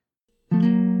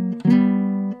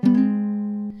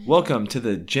Welcome to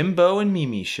the Jimbo and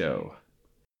Mimi Show.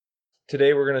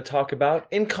 Today we're going to talk about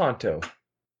Encanto.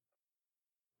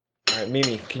 All right,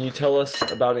 Mimi, can you tell us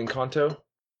about Encanto?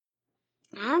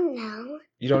 I don't know.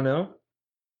 You don't know?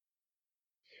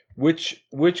 Which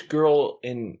girl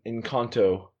in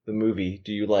Encanto, the movie,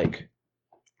 do you like?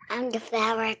 I'm the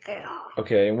flower girl.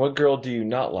 Okay, and what girl do you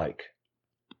not like?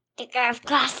 The girl with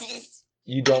glasses.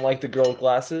 You don't like the girl with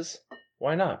glasses?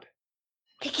 Why not?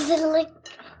 Because I like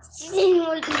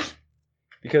Susan.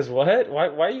 Because what? Why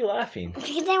are you laughing?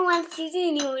 Because I want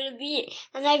Susan to be,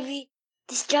 and I'd be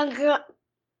the strong girl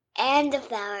and the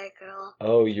flower girl.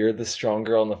 Oh, you're the strong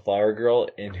girl and the flower girl,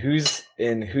 and who's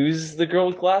the girl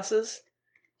with glasses?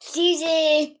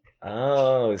 Susan.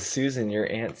 Oh, Susan,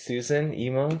 your Aunt Susan,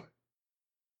 emo?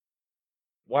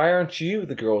 Why aren't you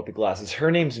the girl with the glasses? Her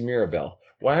name's Mirabelle.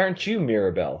 Why aren't you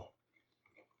Mirabelle?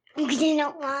 Because I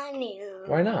don't want to.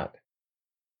 Why not?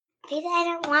 Because I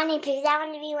don't want to. Because I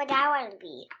want to be what I want to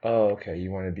be. Oh, okay.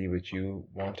 You want to be what you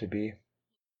want to be?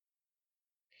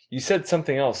 You said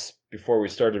something else before we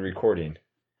started recording.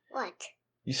 What?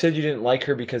 You said you didn't like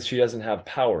her because she doesn't have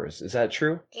powers. Is that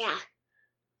true? Yeah.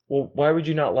 Well, why would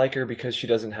you not like her because she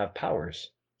doesn't have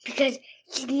powers? Because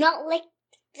she's not like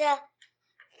the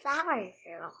flower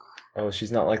girl. Oh,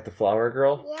 she's not like the flower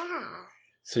girl? Yeah.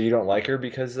 So you don't like her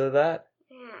because of that?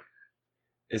 Yeah.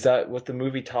 Is that what the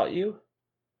movie taught you?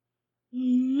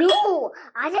 No,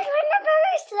 I just went by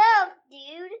myself,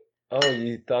 dude. Oh,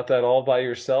 you thought that all by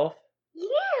yourself?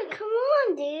 Yeah, come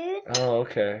on, dude. Oh,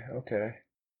 okay.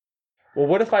 Well,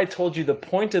 what if I told you the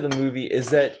point of the movie is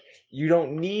that you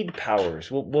don't need powers?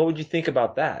 Well, what would you think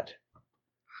about that?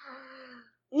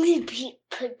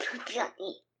 Put poopy on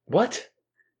me. What?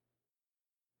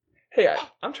 Hey,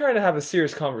 I'm trying to have a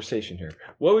serious conversation here.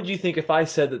 What would you think if I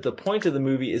said that the point of the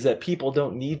movie is that people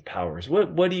don't need powers?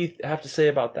 What do you have to say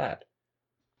about that?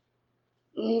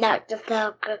 Not the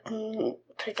flower girl can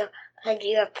put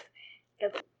your.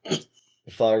 The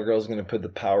flower girl's going to put the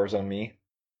powers on me.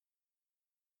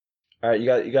 All right, you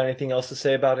got anything else to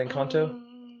say about Encanto?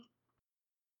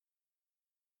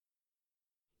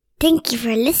 Thank you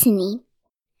for listening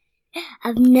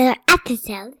of another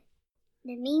episode of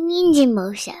the Mimi and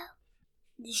Jimbo Show.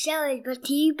 The show is brought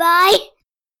to you by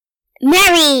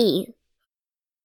Mary.